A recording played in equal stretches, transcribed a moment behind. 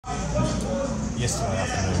yesterday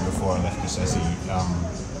afternoon before I left Assisi,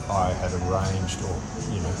 I had arranged, or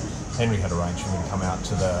Henry had arranged for me to come out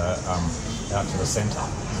to the centre,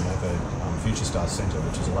 the Future Stars Centre,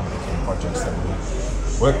 which is one of the key projects that we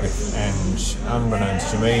work with. And unbeknownst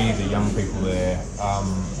to me, the young people there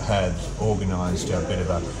had organised a bit of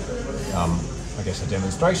a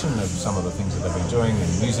demonstration of some of the things that they've been doing in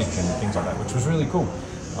music and things like that, which was really cool.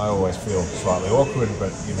 I always feel slightly awkward, but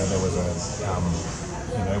there was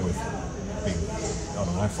with big,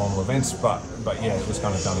 formal events, but yeah, it was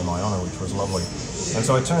kind of done in my honour, which was lovely. And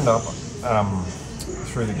so I turned up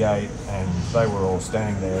through the gate, and they were all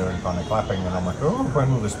standing there and kind of clapping, and I'm like, oh,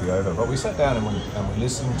 when will this be over? But we sat down and we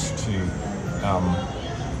listened to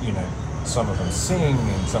some of them sing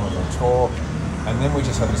and some of them talk, and then we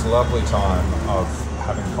just had this lovely time of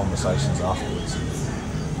having conversations afterwards.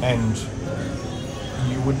 And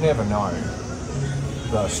you would never know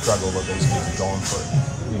the struggle that these kids have gone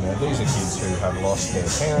through. These are kids who have lost their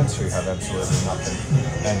parents, who have absolutely nothing,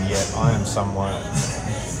 and yet I Am Someone,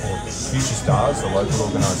 or Future Stars, the local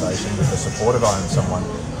organisation with the support of I Am Someone,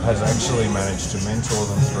 has actually managed to mentor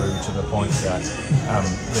them through to the point that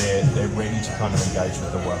they're ready to kind of engage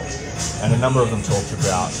with the world. And a number of them talked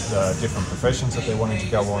about the different professions that they're wanting to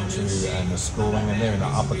go on to and the schooling, and they're in the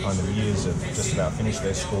upper kind of years of just about finished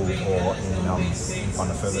their school or in kind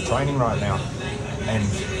of further training right now. And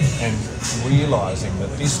realising that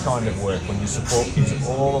this kind of work, when you support kids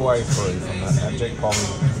all the way through from that abject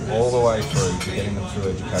poverty all the way through to getting them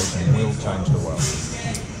through education, will change the world.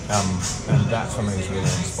 And that for me is really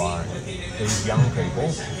inspiring. These young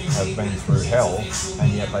people have been through hell,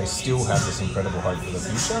 and yet they still have this incredible hope for the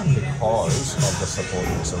future because of the support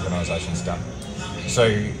that this organisation's done. So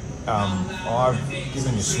I've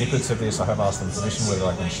given you snippets of this. I have asked them permission whether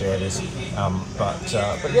I can share this, but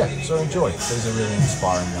yeah, so enjoy. These are really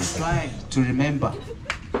inspiring young people. Try to remember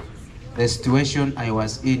the situation I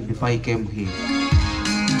was in before I came here.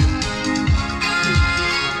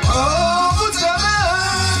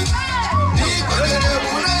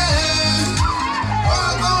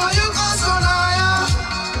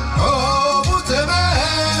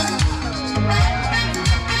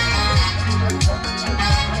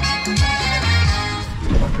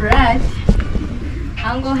 Brad,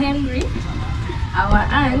 Uncle Henry, our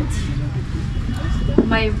aunt,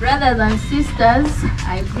 my brothers and sisters,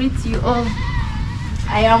 I greet you all.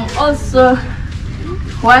 I am also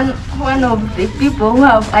one of the people who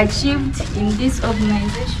have achieved in this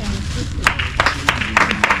organization.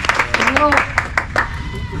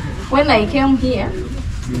 When I came here,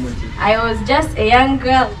 I was just a young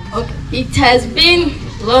girl. Okay. It has been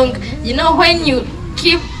long. When you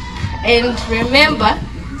keep and remember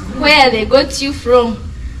where they got you from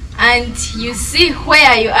and you see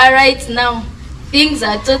where you are right now, things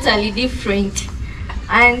are totally different.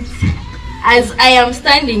 And as I am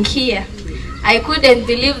standing here, I couldn't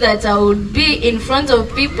believe that I would be in front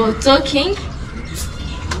of people talking,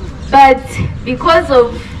 but because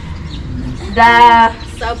of the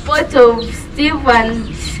support of Steve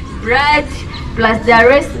and Brad plus the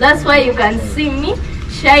rest, that's why you can see me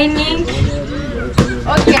shining.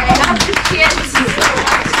 Okay, I appreciate you.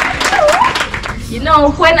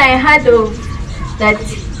 When I heard of that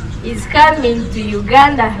he's coming to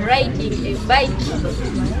Uganda riding a bike,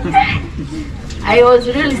 I was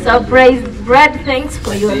really surprised. Brad, thanks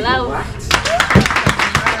for your love.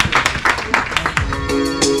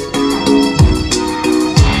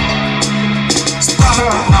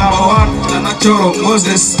 Number one, Anatoro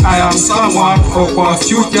Moses, I am someone for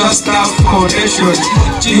Future Stars Foundation.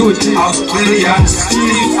 Youth, Australians,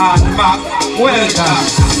 Steve and Mark, well done.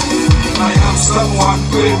 I am someone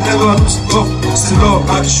who will never stop, slow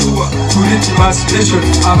but sure, to reach emancipation.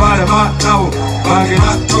 About a man now,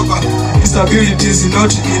 Bagina Toka, instability is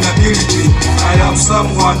not inability. I am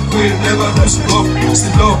someone who will never stop,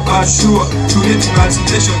 slow but sure, to reach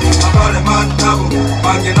emancipation. About a man now,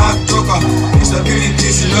 Bagina Toka, instability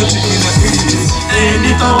is not inability. And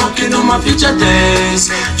if I walk in on my future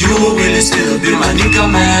days, you will still be my nigga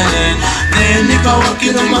man. And if I walk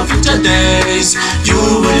in on my future days, you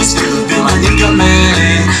will still be my nigga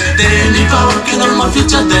man. Then if I walk in on my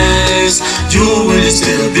future days, you will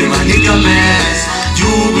still be my nigga man.